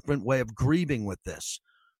has a different way of grieving with this.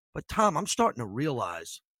 But Tom, I'm starting to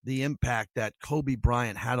realize the impact that Kobe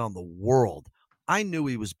Bryant had on the world. I knew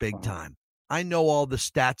he was big time. I know all the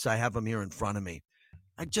stats. I have him here in front of me.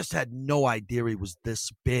 I just had no idea he was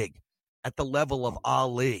this big, at the level of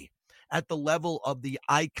Ali, at the level of the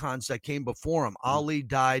icons that came before him. Ali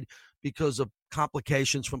died because of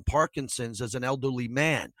complications from Parkinson's as an elderly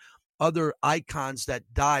man. Other icons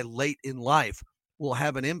that die late in life will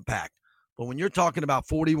have an impact. But when you're talking about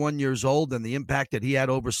 41 years old and the impact that he had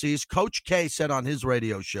overseas, Coach K said on his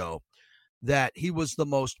radio show that he was the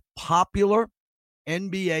most popular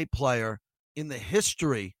NBA player in the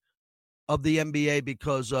history of the NBA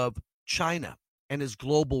because of China and his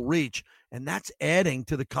global reach. And that's adding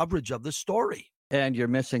to the coverage of the story. And you're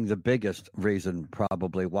missing the biggest reason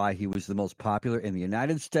probably why he was the most popular in the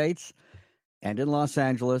United States and in Los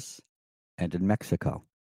Angeles and in Mexico.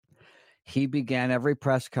 He began every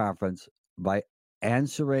press conference by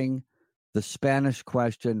answering the Spanish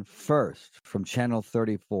question first from Channel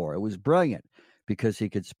 34. It was brilliant because he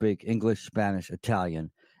could speak English, Spanish, Italian,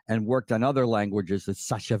 and worked on other languages that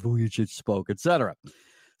Sasha Vujacic spoke, etc.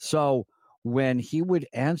 So when he would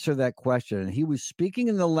answer that question, and he was speaking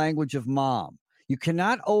in the language of mom, you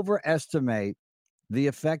cannot overestimate the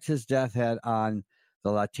effect his death had on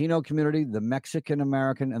the Latino community, the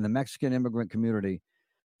Mexican-American, and the Mexican immigrant community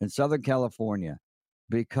in Southern California,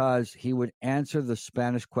 because he would answer the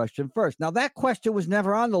Spanish question first. Now, that question was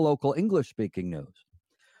never on the local English-speaking news.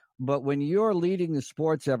 But when you're leading the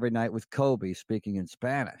sports every night with Kobe speaking in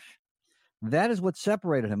Spanish, that is what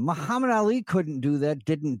separated him. Muhammad Ali couldn't do that,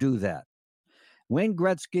 didn't do that. Wayne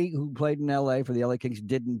Gretzky, who played in L.A. for the L.A. Kings,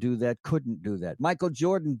 didn't do that, couldn't do that. Michael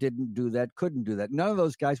Jordan didn't do that, couldn't do that. None of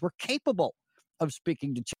those guys were capable of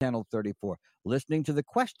speaking to Channel 34, listening to the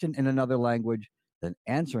question in another language, then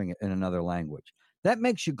answering it in another language. That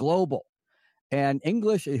makes you global. And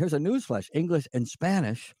English, here's a newsflash, English and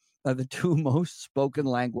Spanish are the two most spoken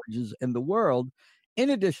languages in the world,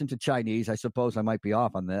 in addition to Chinese. I suppose I might be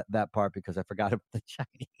off on that part because I forgot about the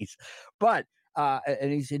Chinese. But,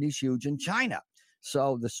 and he's huge in China.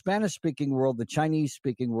 So the Spanish-speaking world, the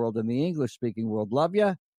Chinese-speaking world, and the English-speaking world love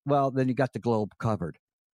you. Well, then you got the globe covered.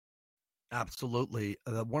 Absolutely.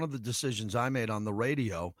 One of the decisions I made on the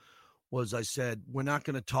radio was I said, we're not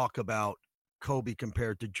going to talk about Kobe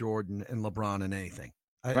compared to Jordan and LeBron and anything.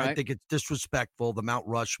 I think it's disrespectful. The Mount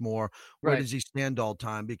Rushmore, where does he stand all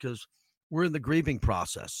time? Because we're in the grieving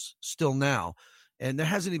process still now, and there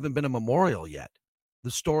hasn't even been a memorial yet.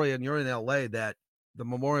 The story, and you're in L.A., that the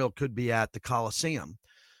memorial could be at the Coliseum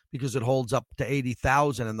because it holds up to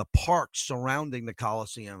 80,000, and the parks surrounding the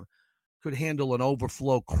Coliseum could handle an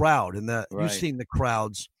overflow crowd. And you've seen the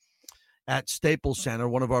crowds at Staples Center.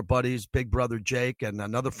 One of our buddies, Big Brother Jake, and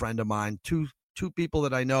another friend of mine, two people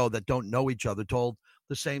that I know that don't know each other, told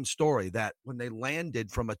the same story, that when they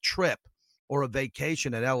landed from a trip or a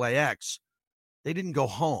vacation at LAX, they didn't go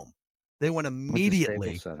home. They went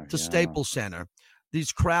immediately to Staples Center.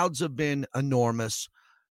 These crowds have been enormous.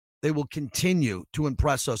 They will continue to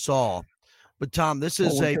impress us all. But Tom, this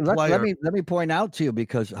is a player. Let me point out to you,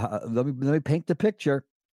 because let me paint the picture.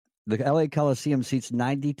 The LA Coliseum seats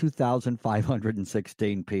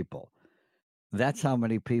 92,516 people. That's how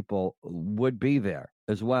many people would be there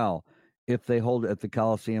as well if they hold it at the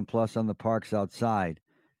Coliseum, plus on the parks outside.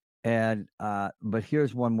 And but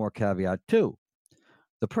here's one more caveat too: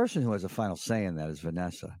 the person who has a final say in that is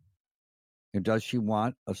Vanessa. And does she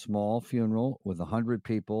want a small funeral with 100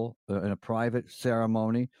 people in a private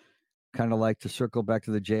ceremony? Kind of like, to circle back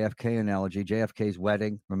to the JFK analogy, JFK's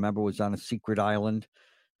wedding, remember, was on a secret island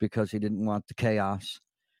because he didn't want the chaos.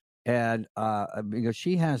 And because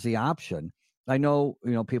she has the option, I know,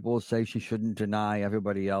 people will say she shouldn't deny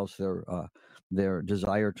everybody else their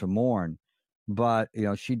desire to mourn, but,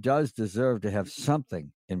 she does deserve to have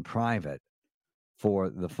something in private for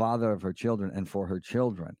the father of her children and for her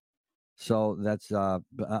children. So that's,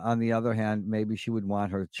 on the other hand, maybe she would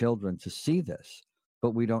want her children to see this.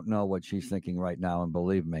 But we don't know what she's thinking right now. And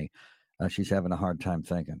believe me, she's having a hard time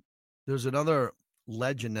thinking. There's another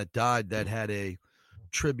legend that died that had a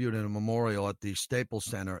tribute and a memorial at the Staples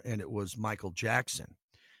Center, and it was Michael Jackson.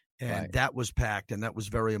 And that was packed, and that was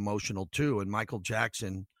very emotional too. And Michael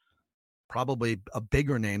Jackson, probably a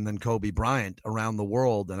bigger name than Kobe Bryant around the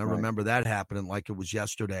world. And I remember that happening like it was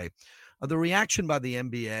yesterday. The reaction by the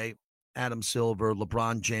NBA, Adam Silver,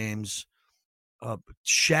 LeBron James,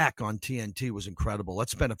 Shaq on TNT was incredible.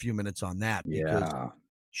 Let's spend a few minutes on that, because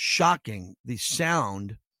shocking. The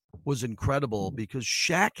sound was incredible because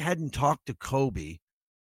Shaq hadn't talked to Kobe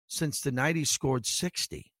since the night he scored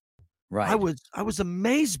 60. Right. I was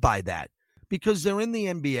amazed by that, because they're in the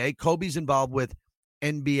NBA. Kobe's involved with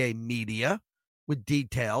NBA media with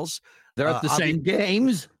details. They're at the same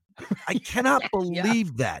games. I cannot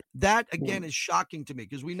believe that. That, again, is shocking to me,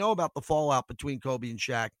 because we know about the fallout between Kobe and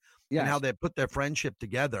Shaq. And how they put their friendship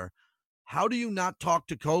together. How do you not talk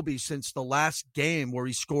to Kobe since the last game where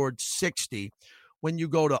he scored 60? When you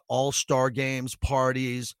go to all-star games,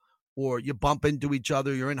 parties, or you bump into each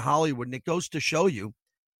other, you're in Hollywood, and it goes to show you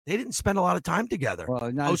they didn't spend a lot of time together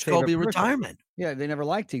post-Kobe retirement. Yeah, they never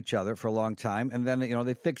liked each other for a long time. And then,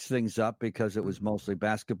 they fixed things up because it was mostly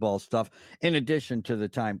basketball stuff, in addition to the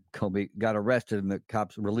time Kobe got arrested and the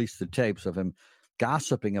cops released the tapes of him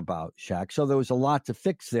gossiping about Shaq. So there was a lot to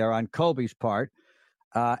fix there on Kobe's part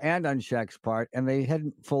and on Shaq's part, and they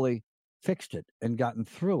hadn't fully fixed it and gotten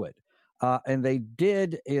through it. And they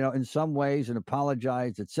did, in some ways, and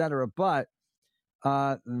apologized, etc. But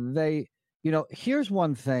here's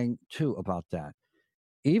one thing too about that.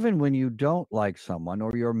 Even when you don't like someone,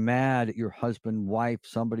 or you're mad at your husband, wife,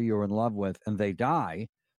 somebody you're in love with, and they die,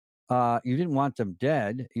 you didn't want them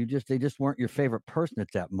dead. They just weren't your favorite person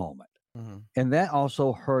at that moment. Mm-hmm. And that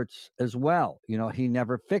also hurts as well. He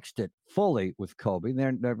never fixed it fully with Kobe.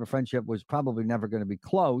 Their friendship was probably never going to be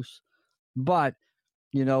close. But,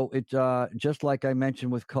 it just like I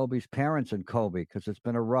mentioned with Kobe's parents and Kobe, because it's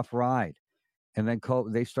been a rough ride. And then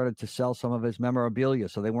they started to sell some of his memorabilia,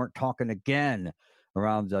 so they weren't talking again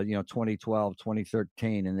around 2012,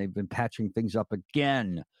 2013, and they've been patching things up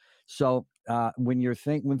again. So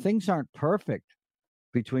when things aren't perfect,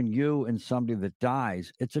 between you and somebody that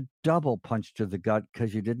dies, it's a double punch to the gut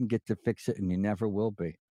because you didn't get to fix it and you never will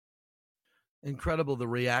be. Incredible, the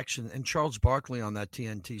reaction. And Charles Barkley on that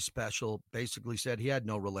TNT special basically said he had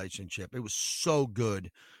no relationship. It was so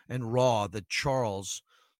good and raw that Charles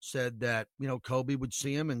said that, Kobe would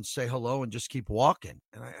see him and say hello and just keep walking.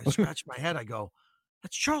 And I scratched my head. I go,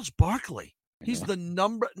 that's Charles Barkley. He's the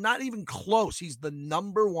not even close. He's the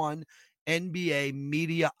number one NBA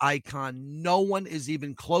media icon. No one is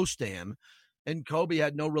even close to him. And Kobe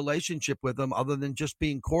had no relationship with him other than just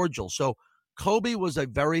being cordial. So Kobe was a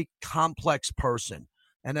very complex person.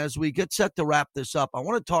 And as we get set to wrap this up, I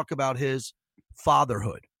want to talk about his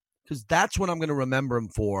fatherhood, because that's what I'm going to remember him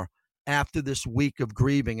for after this week of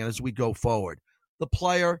grieving and as we go forward. The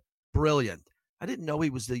player, brilliant. I didn't know he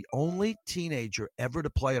was the only teenager ever to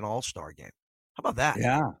play an All-Star game. How about that?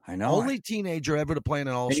 Yeah, I know. Only teenager ever to play in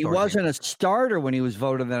an All-Star game. And he wasn't a starter when he was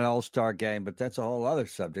voted in that All-Star game, but that's a whole other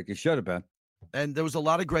subject. He should have been. And there was a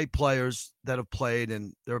lot of great players that have played,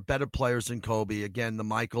 and there are better players than Kobe. Again, the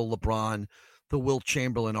Michael, LeBron, the Wilt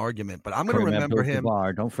Chamberlain argument. But I'm going to remember him.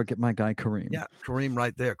 Don't forget my guy Kareem. Yeah, Kareem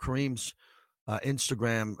right there. Kareem's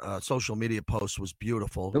Instagram social media post was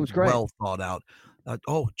beautiful. It was great. Well thought out.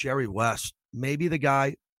 Jerry West. Maybe the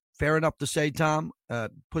guy, fair enough to say, Tom,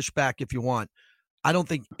 push back if you want. I don't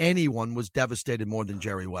think anyone was devastated more than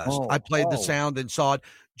Jerry West. I played the sound and saw it.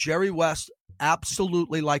 Jerry West,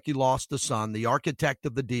 absolutely like he lost a son, the architect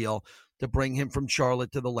of the deal to bring him from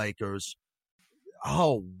Charlotte to the Lakers.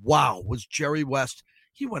 Oh, wow. Was Jerry West.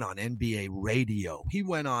 He went on NBA radio. He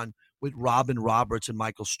went on with Robin Roberts and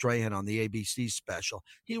Michael Strahan on the ABC special.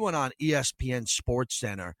 He went on ESPN Sports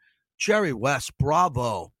Center. Jerry West,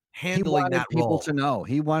 bravo, handling that role.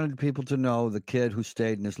 He wanted people to know the kid who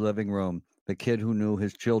stayed in his living room, the kid who knew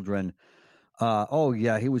his children. He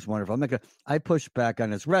was wonderful. I push back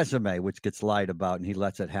on his resume, which gets lied about, and he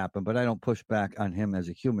lets it happen, but I don't push back on him as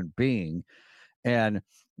a human being. And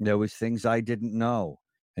there was things I didn't know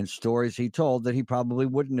and stories he told that he probably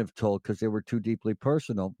wouldn't have told because they were too deeply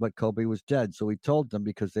personal, but Kobe was dead. So he told them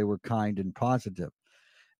because they were kind and positive.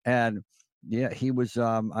 And yeah, he was,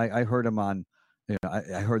 I heard him on,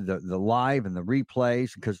 I heard the live and the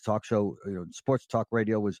replays because talk show, sports talk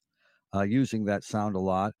radio was using that sound a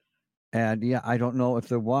lot. And yeah, I don't know if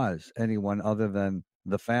there was anyone other than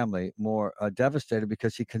the family more devastated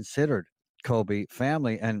because he considered Kobe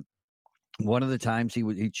family. And one of the times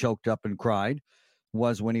he choked up and cried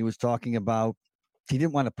was when he was talking about, he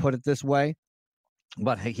didn't want to put it this way,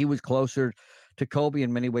 but he was closer to Kobe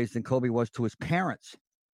in many ways than Kobe was to his parents,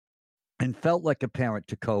 and felt like a parent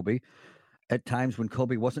to Kobe at times when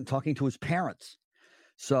Kobe wasn't talking to his parents.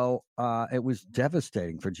 So it was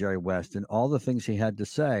devastating for Jerry West, and all the things he had to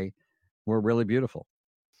say were really beautiful.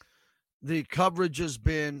 The coverage has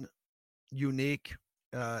been unique.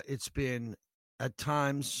 It's been at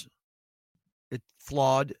times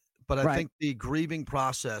flawed, but I think the grieving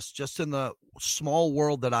process, just in the small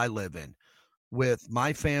world that I live in, with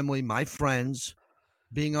my family, my friends,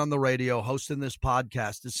 being on the radio, hosting this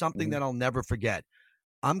podcast, is something that I'll never forget.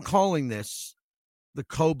 I'm calling this the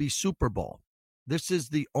Kobe Super Bowl. This is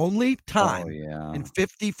the only time in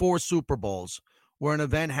 54 Super Bowls where an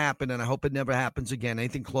event happened, and I hope it never happens again,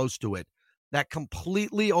 anything close to it, that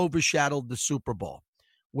completely overshadowed the Super Bowl,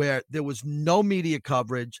 where there was no media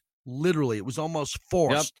coverage. Literally, it was almost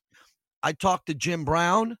forced. Yep. I talked to Jim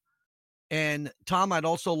Brown, and Tom, I'd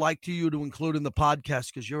also like you to include in the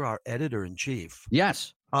podcast because you're our editor-in-chief.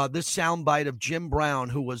 Yes. This soundbite of Jim Brown,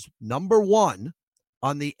 who was number one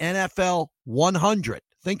on the NFL 100.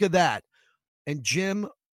 Think of that. And Jim,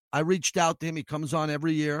 I reached out to him. He comes on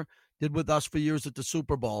every year, did with us for years at the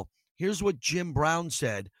Super Bowl. Here's what Jim Brown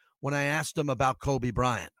said when I asked him about Kobe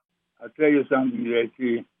Bryant. I'll tell you something,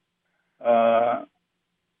 JT.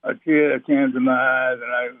 A tear came to my eyes,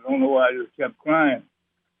 and I don't know why I just kept crying.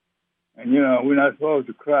 And, we're not supposed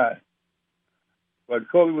to cry. But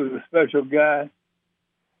Kobe was a special guy,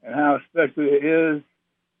 and how special it is,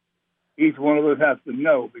 each one of us has to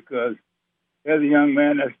know, because there's a young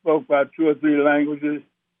man that spoke about 2 or 3 languages.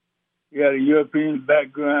 He had a European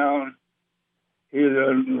background. He's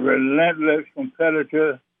a relentless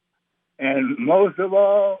competitor. And most of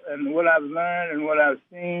all, and what I've learned and what I've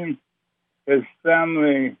seen, his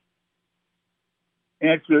family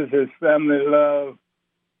interest, his family love,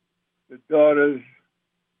 the daughters,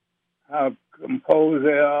 how composed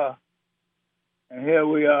they are. And here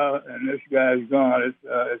we are, and this guy's gone.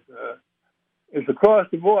 It's across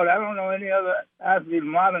the board. I don't know any other athlete,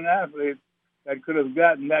 modern athlete, that could have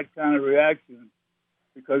gotten that kind of reaction,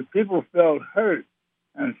 because people felt hurt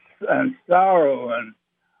and sorrow and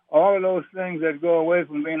all of those things that go away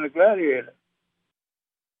from being a gladiator.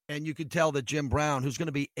 And you could tell that Jim Brown, who's going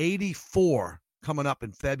to be 84 coming up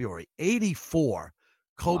in February, 84,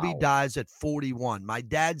 Kobe dies at 41. My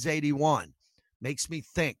dad's 81. Makes me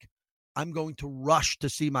think I'm going to rush to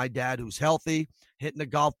see my dad, who's healthy, hitting a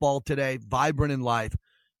golf ball today, vibrant in life.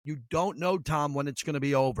 You don't know, Tom, when it's going to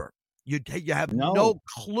be over. You have no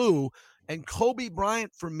clue. And Kobe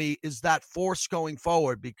Bryant, for me, is that force going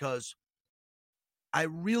forward, because I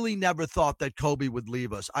really never thought that Kobe would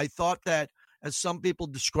leave us. I thought that, as some people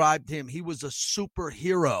described him, he was a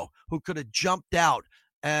superhero who could have jumped out,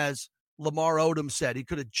 as Lamar Odom said. He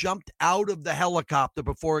could have jumped out of the helicopter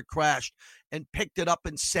before it crashed and picked it up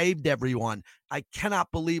and saved everyone. I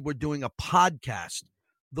cannot believe we're doing a podcast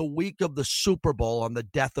the week of the Super Bowl on the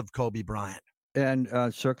death of Kobe Bryant. And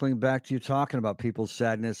circling back to you talking about people's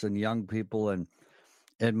sadness and young people, and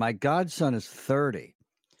my godson is 30,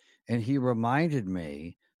 and he reminded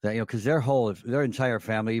me that, because their entire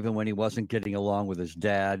family, even when he wasn't getting along with his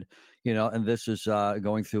dad, and this is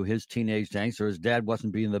going through his teenage angst, or his dad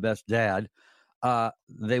wasn't being the best dad,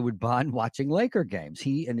 they would bond watching Laker games.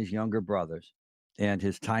 He and his younger brothers and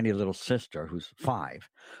his tiny little sister, who's 5,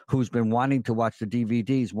 who's been wanting to watch the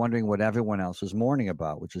DVDs, wondering what everyone else is mourning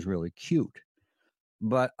about, which is really cute.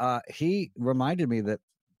 But he reminded me that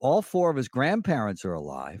all 4 of his grandparents are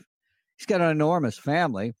alive. He's got an enormous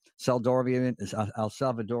family,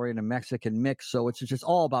 Salvadorian and Mexican mix. So it's just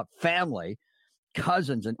all about family,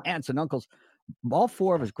 cousins and aunts and uncles. All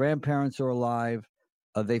 4 of his grandparents are alive.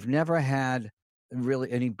 They've never had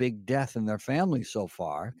really any big death in their family so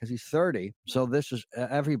far, because he's 30. So this is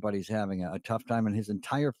everybody's having a tough time, and his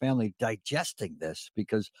entire family digesting this,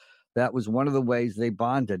 because that was one of the ways they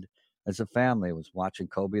bonded as a family, was watching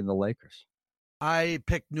Kobe and the Lakers. I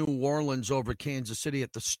picked New Orleans over Kansas City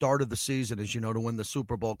at the start of the season, as you know, to win the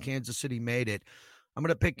Super Bowl. Kansas City made it. I'm going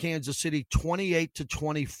to pick Kansas City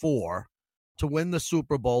 28-24 to win the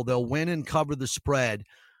Super Bowl. They'll win and cover the spread.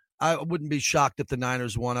 I wouldn't be shocked if the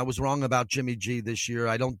Niners won. I was wrong about Jimmy G this year.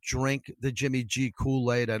 I don't drink the Jimmy G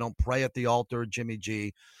Kool-Aid. I don't pray at the altar of Jimmy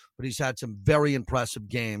G, but he's had some very impressive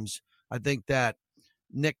games. I think that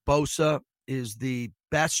Nick Bosa is the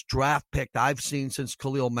best draft pick I've seen since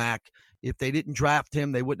Khalil Mack. If they didn't draft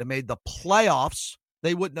him, they wouldn't have made the playoffs.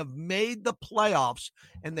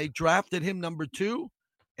 And they drafted him number 2,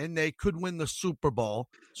 and they could win the Super Bowl.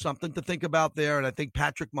 Something to think about there. And I think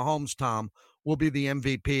Patrick Mahomes, Tom, will be the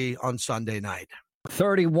MVP on Sunday night.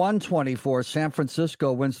 31-24, San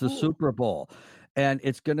Francisco wins the Super Bowl. And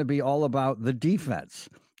it's going to be all about the defense.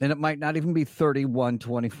 And it might not even be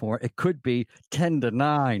 31-24. It could be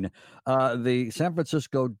 10-9. The San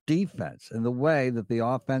Francisco defense and the way that the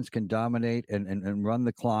offense can dominate and run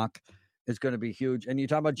the clock is going to be huge. And you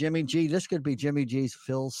talk about Jimmy G. This could be Jimmy G's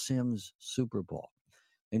Phil Simms Super Bowl.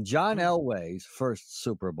 In John Elway's first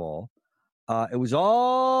Super Bowl, it was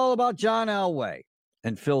all about John Elway.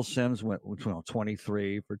 And Phil Simms went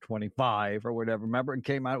 23 for 25 or whatever. Remember, it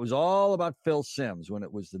came out. It was all about Phil Simms when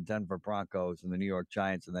it was the Denver Broncos and the New York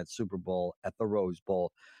Giants in that Super Bowl at the Rose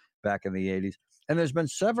Bowl back in the 80s. And there's been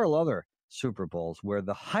several other Super Bowls where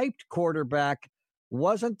the hyped quarterback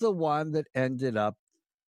wasn't the one that ended up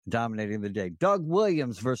dominating the day. Doug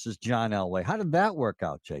Williams versus John Elway. How did that work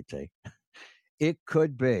out, JT? It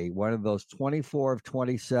could be one of those 24 of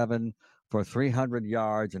 27 for 300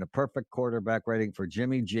 yards and a perfect quarterback rating for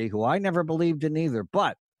Jimmy G, who I never believed in either,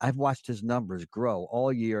 but I've watched his numbers grow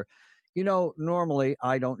all year. Normally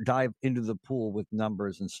I don't dive into the pool with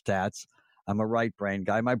numbers and stats. I'm a right brain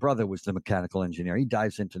guy. My brother was the mechanical engineer. He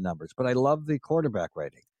dives into numbers, but I love the quarterback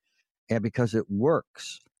rating. And because it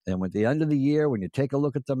works. And at the end of the year, when you take a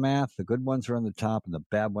look at the math, the good ones are on the top and the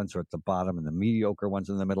bad ones are at the bottom and the mediocre ones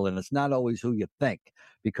in the middle. And it's not always who you think,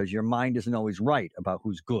 because your mind isn't always right about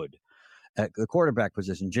who's good. At the quarterback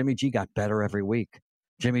position, Jimmy G got better every week.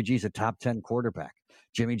 Jimmy G's a top 10 quarterback.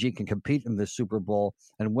 Jimmy G can compete in this Super Bowl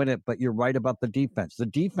and win it, but you're right about the defense. The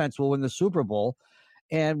defense will win the Super Bowl,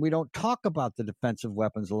 and we don't talk about the defensive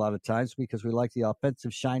weapons a lot of times because we like the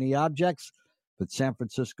offensive shiny objects, but San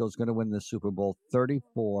Francisco is going to win the Super Bowl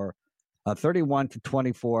 31-24,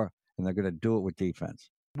 and they're going to do it with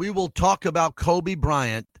defense. We will talk about Kobe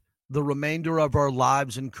Bryant the remainder of our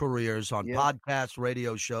lives and careers on podcasts,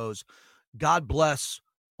 radio shows. God bless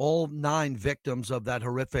all 9 victims of that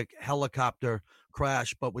horrific helicopter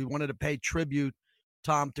crash. But we wanted to pay tribute,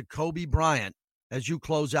 Tom, to Kobe Bryant. As you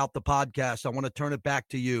close out the podcast, I want to turn it back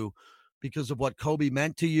to you because of what Kobe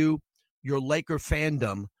meant to you, your Laker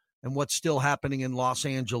fandom, and what's still happening in Los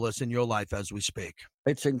Angeles in your life as we speak.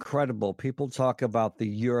 It's incredible. People talk about the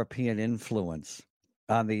European influence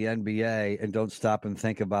on the NBA and don't stop and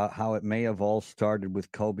think about how it may have all started with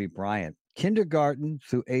Kobe Bryant. Kindergarten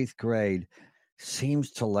through 8th grade,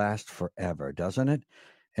 seems to last forever, doesn't it?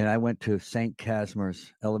 And I went to St.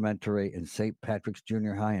 Casimir's Elementary and St. Patrick's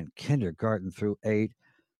Junior High, and kindergarten through 8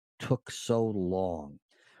 took so long.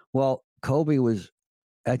 Well, Kobe was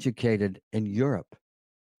educated in Europe,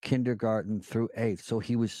 kindergarten through 8th. So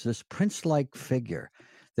he was this prince-like figure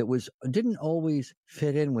that didn't always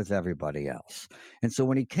fit in with everybody else. And so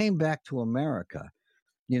when he came back to America,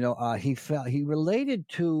 he related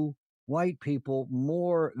to white people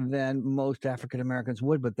more than most African Americans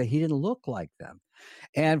would, but he didn't look like them.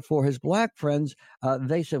 And for his black friends,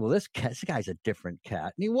 they said, well, this guy's a different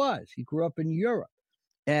cat. And he was. He grew up in Europe.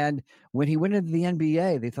 And when he went into the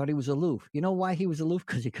NBA, they thought he was aloof. You know why he was aloof?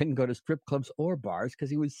 Because he couldn't go to strip clubs or bars,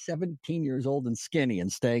 because he was 17 years old and skinny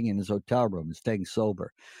and staying in his hotel room and staying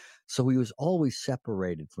sober. So he was always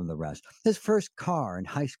separated from the rest. His first car in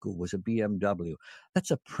high school was a BMW.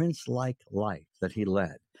 That's a prince-like life that he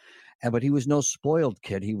led. But he was no spoiled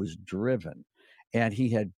kid. He was driven. And he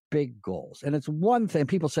had big goals. And it's one thing,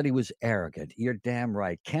 people said he was arrogant. You're damn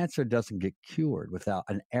right. Cancer doesn't get cured without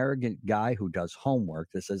an arrogant guy who does homework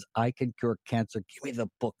that says, I can cure cancer. Give me the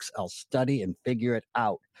books. I'll study and figure it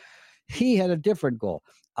out. He had a different goal.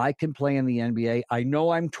 I can play in the NBA. I know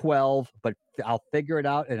I'm 12, but I'll figure it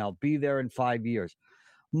out and I'll be there in 5 years.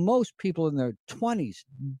 Most people in their 20s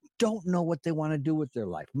don't know what they want to do with their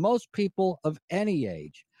life. Most people of any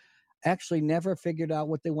age actually never figured out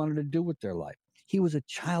what they wanted to do with their life. He was a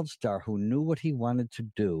child star who knew what he wanted to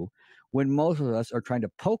do, when most of us are trying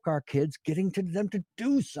to poke our kids, getting to them to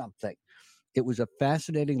do something. It was a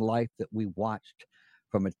fascinating life that we watched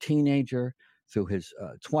from a teenager through his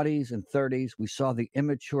 20s and 30s. We saw the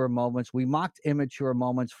immature moments. We mocked immature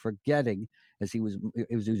moments, forgetting, as he was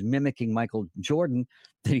mimicking Michael Jordan,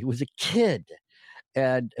 that he was a kid.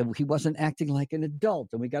 And he wasn't acting like an adult.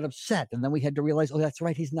 And we got upset. And then we had to realize, oh, that's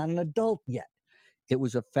right, he's not an adult yet. It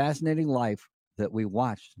was a fascinating life that we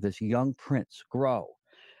watched this young prince grow.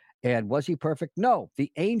 And was he perfect? No. The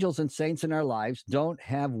angels and saints in our lives don't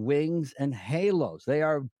have wings and halos. They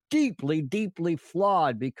are deeply, deeply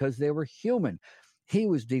flawed because they were human. He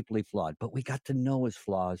was deeply flawed, but we got to know his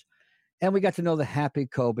flaws, and we got to know the happy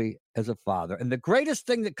Kobe as a father. And the greatest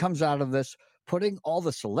thing that comes out of this, putting all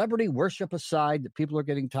the celebrity worship aside that people are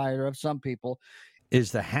getting tired of, some people,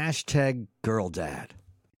 is the hashtag girl dad.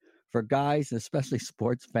 For guys, especially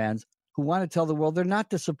sports fans, who want to tell the world they're not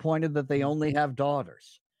disappointed that they only have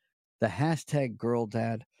daughters. The hashtag girl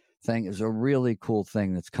dad thing is a really cool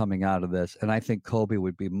thing that's coming out of this, and I think Kobe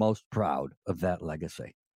would be most proud of that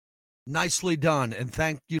legacy. Nicely done, and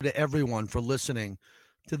thank you to everyone for listening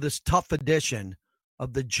to this tough edition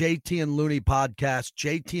of the JT and Looney podcast,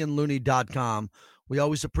 jtandlooney.com. We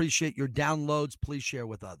always appreciate your downloads. Please share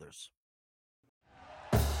with others.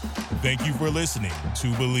 Thank you for listening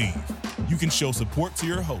to Believe. You can show support to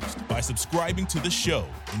your host by subscribing to the show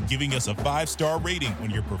and giving us a 5-star rating on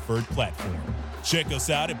your preferred platform. Check us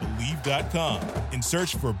out at Believe.com and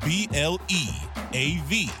search for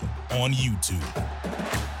BLEAV on YouTube.